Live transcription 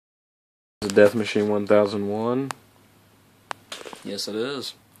The Death Machine 1001. Yes, it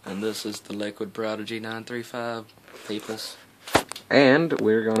is. And this is the Lakewood Prodigy 935 peoples. And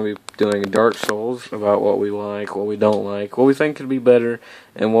we're going to be doing Dark Souls about what we like, what we don't like, what we think could be better,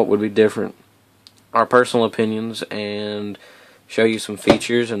 and what would be different. Our personal opinions, and show you some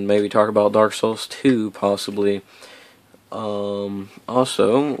features, and maybe talk about Dark Souls 2, possibly.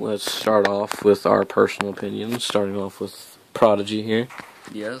 Also, let's start off with our personal opinions, starting off with Prodigy here.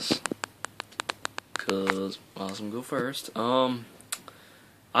 Yes. Because Awesome go first.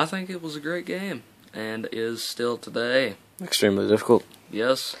 I think it was a great game, and is still today. Extremely difficult.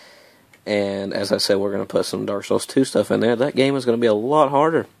 Yes. And as I said, we're going to put some Dark Souls 2 stuff in there. That game is going to be a lot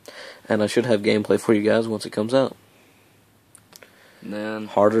harder. And I should have gameplay for you guys once it comes out. And then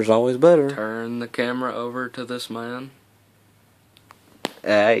Harder's always better. Turn the camera over to this man.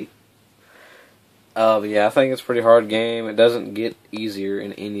 Hey. Yeah, I think it's a pretty hard game. It doesn't get easier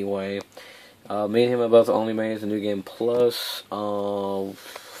in any way. Me and him have both only made the New Game Plus.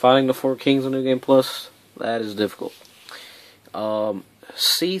 Fighting the Four Kings in New Game Plus, that is difficult.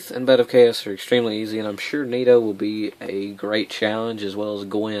 Seath and Bed of Chaos are extremely easy, and I'm sure Nito will be a great challenge, as well as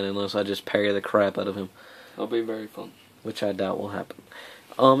Gwen, unless I just parry the crap out of him. That'll be very fun. Which I doubt will happen.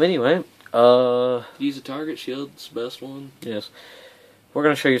 Anyway, use a target shield's best one. Yes. We're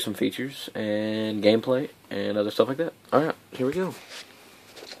going to show you some features, and gameplay, and other stuff like that. Alright, here we go.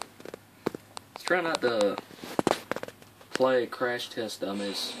 Let's try not to play Crash Test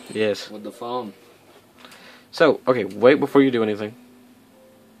Dummies. Yes. With the phone. So, okay, wait before you do anything.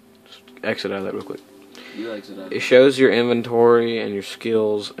 Just exit out of that real quick. You exit out. It shows your inventory and your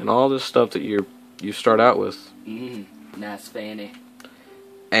skills and all this stuff that you start out with. Nice fanny.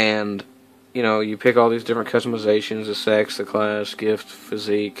 And, you know, you pick all these different customizations, the sex, the class, gift,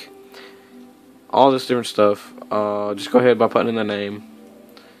 physique, all this different stuff. Just go ahead by putting in the name.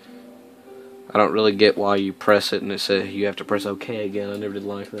 I don't really get why you press it and it says you have to press OK again. I never did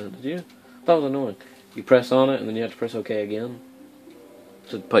like that. Did you? I thought it was annoying. You press on it and then you have to press OK again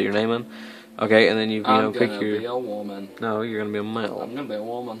to put your name in. Okay, and then you pick your... I'm gonna be a woman. No, you're gonna be a male. I'm gonna be a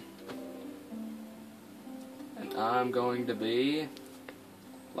woman. And I'm going to be...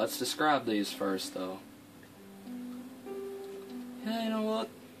 Let's describe these first, though. Yeah, you know what?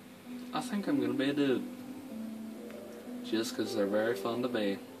 I think I'm gonna be a dude. Just because they're very fun to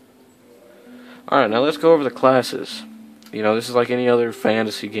be. Alright, now let's go over the classes. You know, this is like any other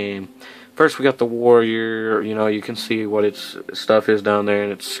fantasy game. First, we got the warrior. You know, you can see what its stuff is down there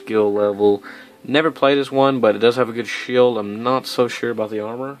and its skill level. Never played this one, but it does have a good shield. I'm not so sure about the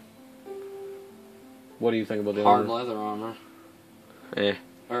armor. What do you think about the armor? Hard leather armor. Eh.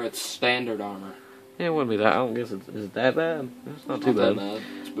 Or it's standard armor. Yeah, it wouldn't be that. I don't guess it's... Is it that bad? It's not too bad. bad.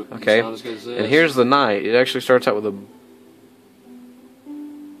 Okay. It's not as good as this. And here's the knight. It actually starts out with a...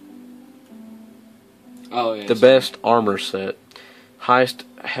 Oh, yeah. The best armor set. Highest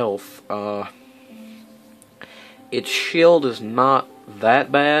health. Its shield is not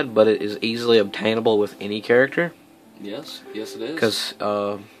that bad, but it is easily obtainable with any character. Yes, yes it is. Because,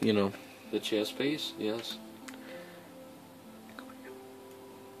 you know... The chest piece, yes.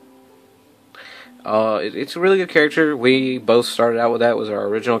 It's a really good character. We both started out with that. Was our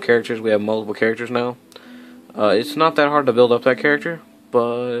original characters. We have multiple characters now. It's not that hard to build up that character,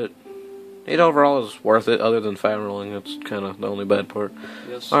 but it overall is worth it, other than fat rolling. That's kind of the only bad part.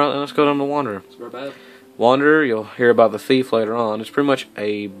 Yes. Alright, let's go down to Wanderer. It's very bad. Wanderer, you'll hear about the thief later on. It's pretty much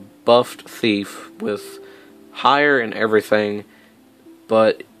a buffed thief with higher and everything,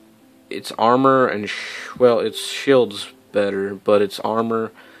 but its armor and its shield's better, but its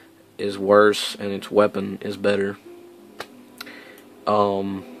armor is worse and its weapon is better.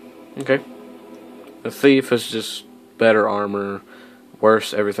 Okay. The thief is just better armor,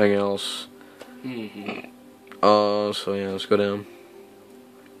 worse everything else. So yeah, let's go down.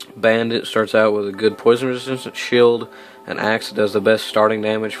 Bandit starts out with a good poison resistance shield, an axe that does the best starting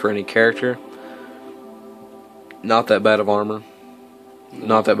damage for any character. Not that bad of armor. No.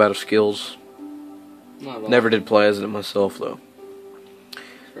 Not that bad of skills. Never did play as it myself though.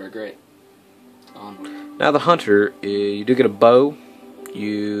 It's very great. Now the hunter, you do get a bow,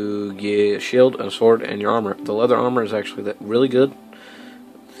 you get a shield, and a sword, and your armor. The leather armor is actually really good.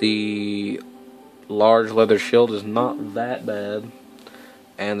 The large leather shield is not that bad.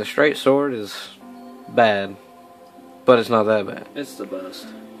 And the straight sword is bad, but it's not that bad. It's the best.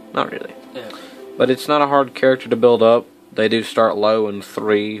 Not really. Yeah. But it's not a hard character to build up. They do start low in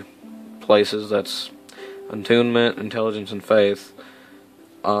 3 places. That's attunement, intelligence, and faith.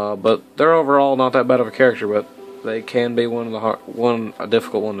 But they're overall not that bad of a character, but they can be a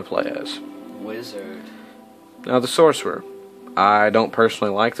difficult one to play as. Wizard. Now the sorcerer. I don't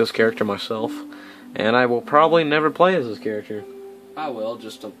personally like this character myself, and I will probably never play as this character. I will,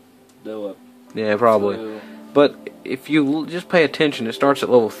 just to do it. Yeah, probably. So, But if you just pay attention, it starts at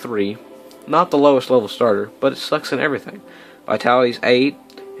level 3. Not the lowest level starter, but it sucks in everything. Vitality's 8,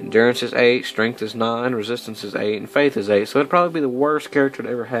 Endurance is 8, Strength is 9, Resistance is 8, and Faith is 8. So it'd probably be the worst character to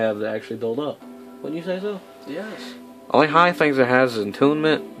ever have to actually build up. Wouldn't you say so? yes. Only high things it has is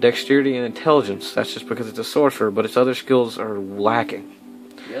Attunement, Dexterity, and Intelligence. That's just because it's a sorcerer, but its other skills are lacking.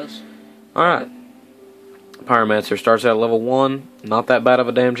 Yes. Alright. Pyromancer starts at level 1. Not that bad of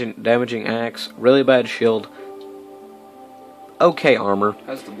a damaging axe. Really bad shield. Okay armor.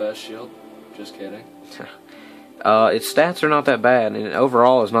 Has the best shield. Just kidding. Its stats are not that bad, and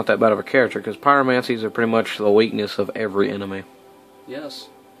overall is not that bad of a character, because pyromancies are pretty much the weakness of every enemy. Yes.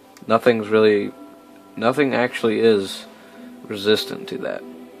 Nothing actually is resistant to that.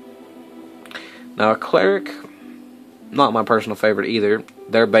 Now a cleric, not my personal favorite either.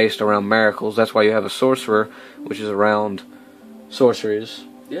 They're based around miracles. That's why you have a sorcerer, which is around sorceries.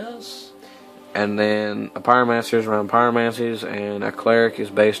 Yes. And then a pyromancer is around pyromancies, and a cleric is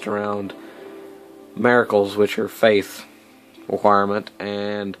based around miracles, which are faith requirement.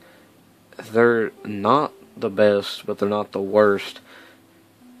 And they're not the best, but they're not the worst.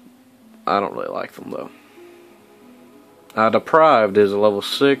 I don't really like them though. Deprived is a level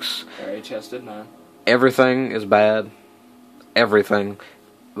 6. Very chested 9. Everything is bad. Everything.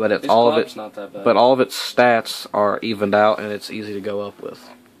 But His all of club's it, not that bad. but all of its stats are evened out, and it's easy to go up with.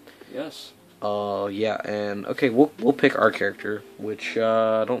 Yes. Yeah, and okay, we'll pick our character, which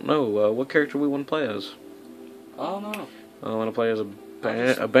I don't know what character we want to play as. I don't know. I want to play as a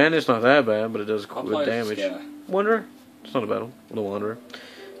bandit. A bandit's not that bad, but it does I'll good play damage. as this guy. Wanderer, it's not a battle. The Wanderer.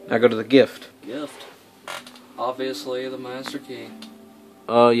 Now go to the gift. Gift. Obviously, the Master Key.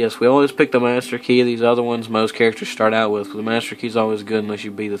 Yes, we always pick the Master Key. These other ones most characters start out with. The Master Key's always good unless you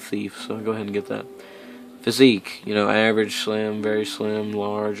be the thief, so go ahead and get that. Physique, average, slim, very slim,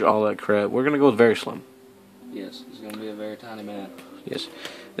 large, all that crap. We're going to go with very slim. Yes, he's going to be a very tiny man. Yes.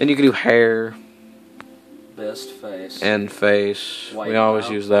 Then you can do hair. Best face. And face. White we always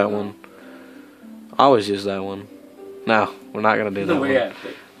brow. use that one. I always use that one. No, we're not going to do that one. We have to.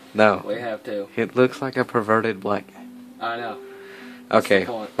 No. We have to. It looks like a perverted black guy. I know. That's Okay, the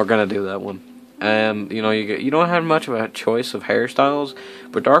point. we're going to do that one. And, you don't have much of a choice of hairstyles,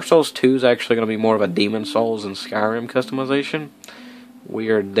 but Dark Souls 2 is actually going to be more of a Demon Souls and Skyrim customization. We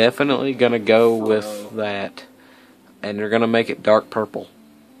are definitely going to go with that, and you're going to make it dark purple.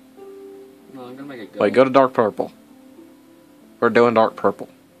 No, I'm going to make it gold. Wait, go to dark purple. We're doing dark purple,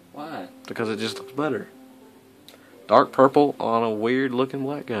 Why? because it just looks better. Dark purple on a weird looking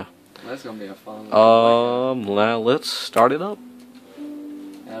black guy. That's going to be a fun Now let's start it up.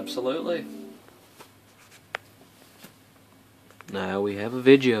 Absolutely. Now we have a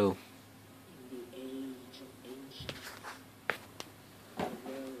video.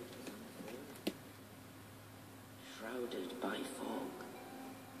 Shrouded by fog,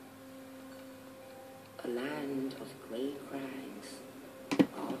 a land of grey crags,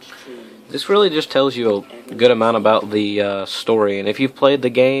 arched trees. This really just tells you a good amount about the story, and if you've played the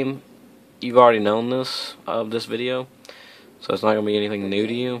game, you've already known this of this video, so it's not going to be anything new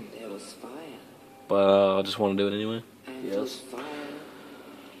to you, There was fire, but I just want to do it anyway, and Yes. through fire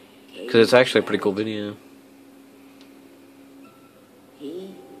because it's actually a pretty cool video.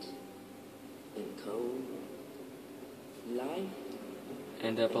 heat and cold, light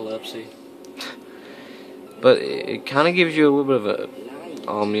And epilepsy. But it kind of gives you a little bit of light,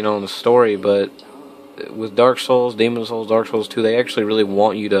 a, in the story, but with Dark Souls, Demon Souls, Dark Souls 2, they actually really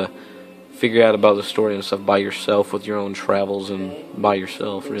want you to figure out about the story and stuff by yourself with your own travels and by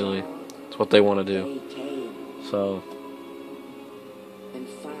yourself, really. That's what they want to do. they came So, and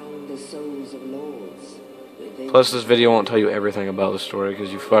found the souls of lords within plus this video won't tell you everything about the story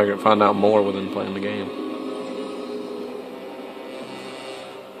because you find out more within playing the game.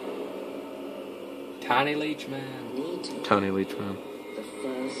 Tiny Leech Man. Nita, Tiny Leech Man. the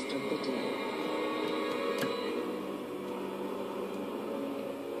first of the day.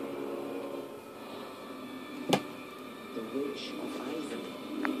 The witch of Ivory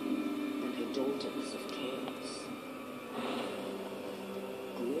and her daughters of chaos.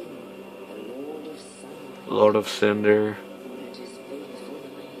 Gwyn, the lord of sun Lord of Cinder. and his faithful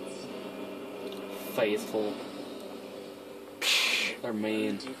knights. Faithful. They're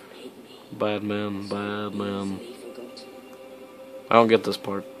mean. Primitive pygmy, Bad man, bad man. easily forgotten. I don't get this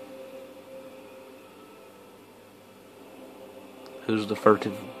part. Who's the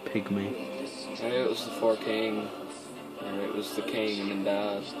furtive pygmy? The I knew it was the Four King. Or it was the king and then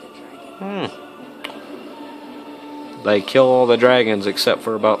died. the dragon. They kill all the dragons except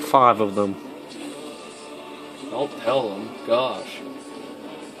for about 5 of them. Don't tell them. Gosh.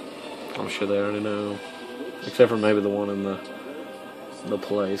 I'm sure they already know. Except for maybe the one in the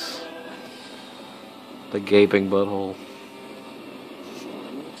place. The gaping butthole.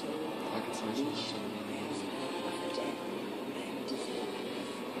 I can say something.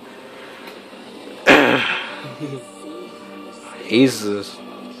 He's the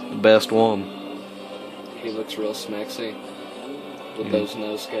best one. He looks real smexy with those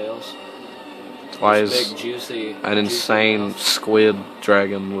nose scales. Why Those is big, juicy, an insane mouth. squid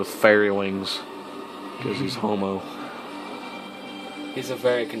dragon with fairy wings? Because he's homo. He's a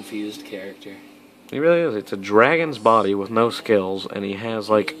very confused character. He really is. It's a dragon's body with no scales, and he has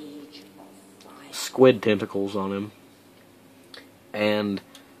like squid tentacles on him, and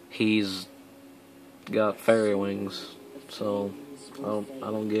he's got fairy wings. So I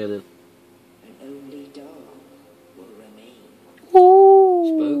don't get it. And only Dar will remain.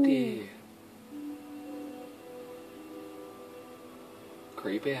 Spooky.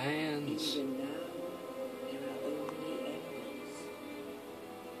 Creepy hands. Even now, there are only enemies.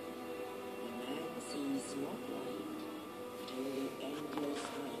 The man sees not light, but only endless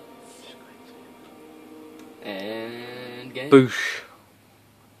heights. And game. Boosh.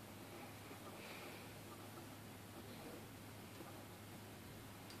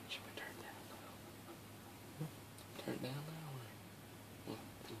 Should we turn down now? Turn down now?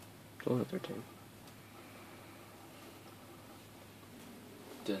 Go ahead, 13.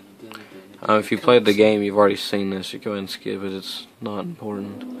 If you played the game, you've already seen this. You go ahead and skip it. It's not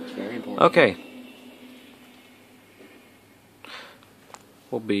important. It's very important. Okay.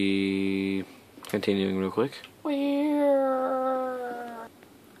 We'll be continuing real quick.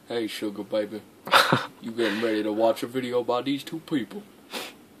 Hey, sugar baby. You getting ready to watch a video by these two people?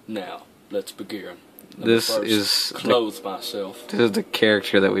 Now, let's begin. Let me This first is clothe myself. This is the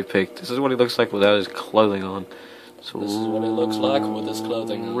character that we picked. This is what he looks like without his clothing on. So This is what it looks like with his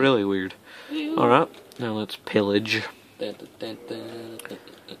clothing on. really weird. Alright, now let's pillage.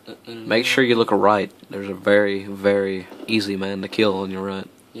 Make sure you look right. There's a very, very easy man to kill on your right.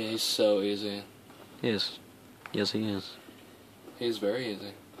 Yeah, he's so easy. Yes. Yes, he is. He's very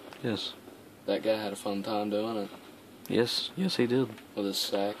easy. Yes. That guy had a fun time doing it Yes. Yes, he did. with his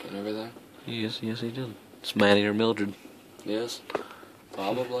sack and everything. Yes, yes, he did. It's Maddie or Mildred. Yes,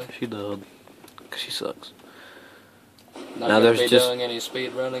 probably. She did. 'Cause she sucks. Not Now gonna there's be just- doing any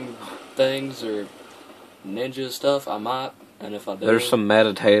speed running things or ninja stuff. I might, and if I do, There's some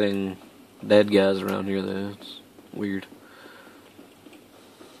meditating dead guys around here, though. It's weird.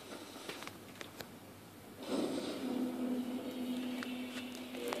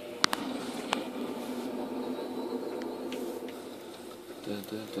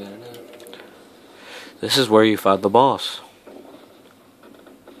 This is where you fight the boss.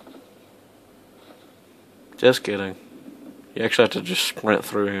 Just kidding. You actually have to just sprint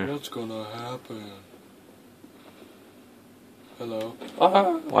through here. What's gonna happen? Hello.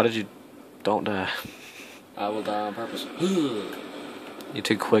 Why did you... Don't die. I will die on purpose. You're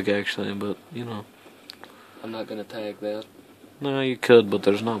too quick, actually, but, you know. I'm not gonna tag that. No, you could, but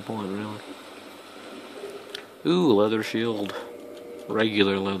there's no point, really. Ooh, leather shield.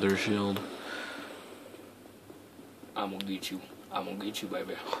 Regular leather shield. I'm gonna get you. I'm gonna get you,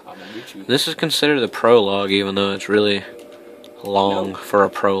 baby. I'm gonna get you. This is considered a prologue, even though it's really long No. for a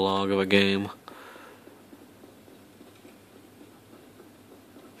prologue of a game.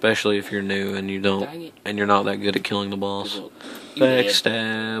 Especially if you're new and you don't, Dang it. and you're not that good at killing the boss. You dead.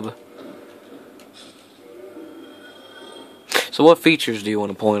 Backstab. So what features do you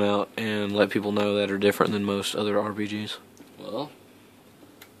want to point out and let people know that are different than most other RPGs? Well,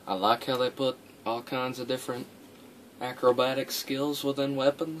 I like how they put all kinds of different acrobatic skills within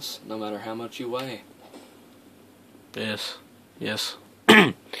weapons, no matter how much you weigh. Yes. Yes.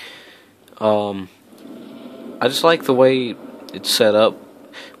 I just like the way it's set up.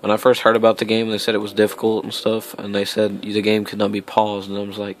 When I first heard about the game, they said it was difficult and stuff, and they said the game could not be paused, and I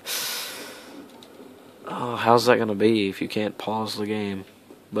was like, oh, how's that going to be if you can't pause the game?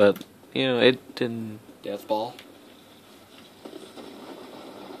 But, you know, it didn't... Death ball.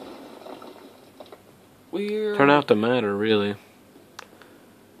 Weird. turn out to matter, really.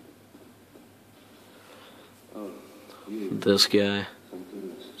 This guy.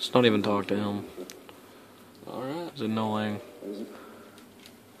 Let's not even talk to him. Alright. It's annoying. If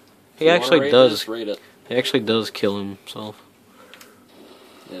He you wanna actually read does. this, read it. He actually does kill himself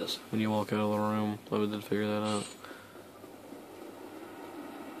Yes. when you walk out of the room. I did figure that out.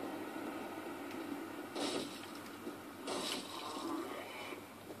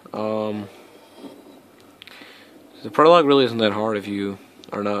 The prologue really isn't that hard if you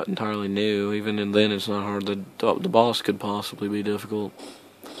are not entirely new. Even and then, it's not hard. The boss could possibly be difficult.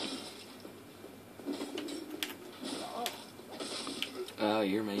 Oh,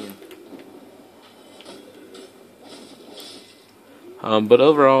 you're mean. But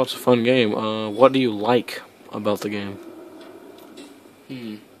overall, it's a fun game. What do you like about the game?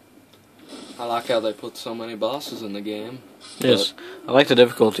 I like how they put so many bosses in the game. Yes, I like the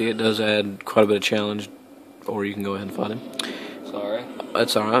difficulty. It does add quite a bit of challenge. Or you can go ahead and fight him. Sorry.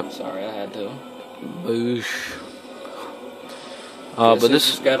 That's alright. Sorry, I had to. Boosh. But But this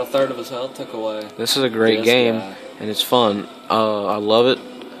just got a third of his health took away. this is a great This game, guy. and it's fun. I love it.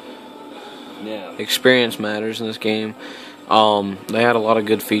 Yeah. Experience matters in this game. They had a lot of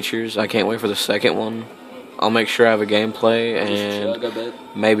good features. I can't wait for the second one. I'll make sure I have a gameplay Just chug a and bit.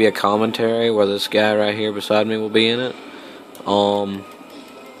 maybe a commentary where this guy right here beside me will be in it.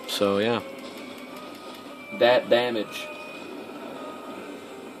 So yeah. That damage.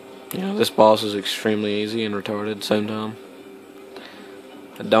 This boss is extremely easy and retarded at the same time.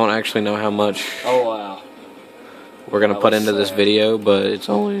 I don't actually know how much Oh wow. we're gonna That put was into this sad. video, but it's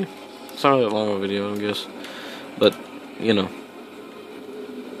not really that long of a video, I guess. But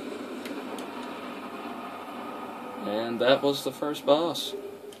And that was the first boss.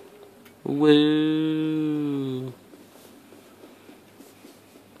 woo.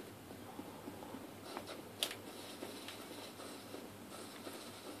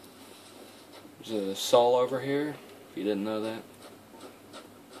 There's a soul over here, if you didn't know that.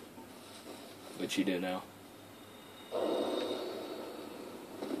 Which you do now.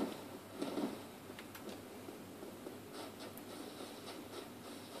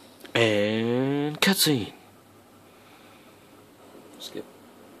 And cutscene. Skip.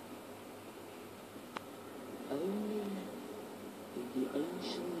 Only in the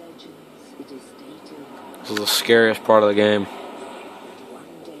ancient legends it is stated This is the scariest part of the game. that one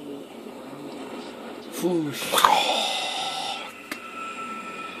day and Whoosh.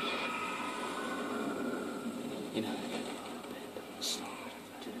 You know,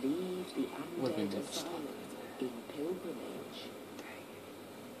 to leave the What do you undead mean? asylum in pilgrimage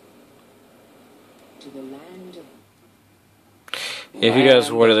to the land of If you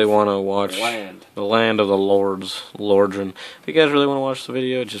guys really want to watch Land. the Land of the Lords, Lordran, if you guys really want to watch the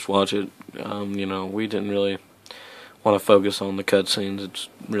video, just watch it. We didn't really want to focus on the cutscenes. It's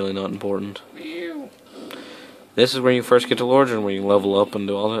really not important. This is where you first get to Lordran, where you level up and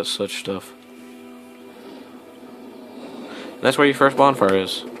do all that such stuff. And that's where your first bonfire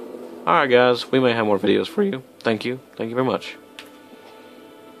is. Alright guys, we may have more videos for you. Thank you. Thank you very much.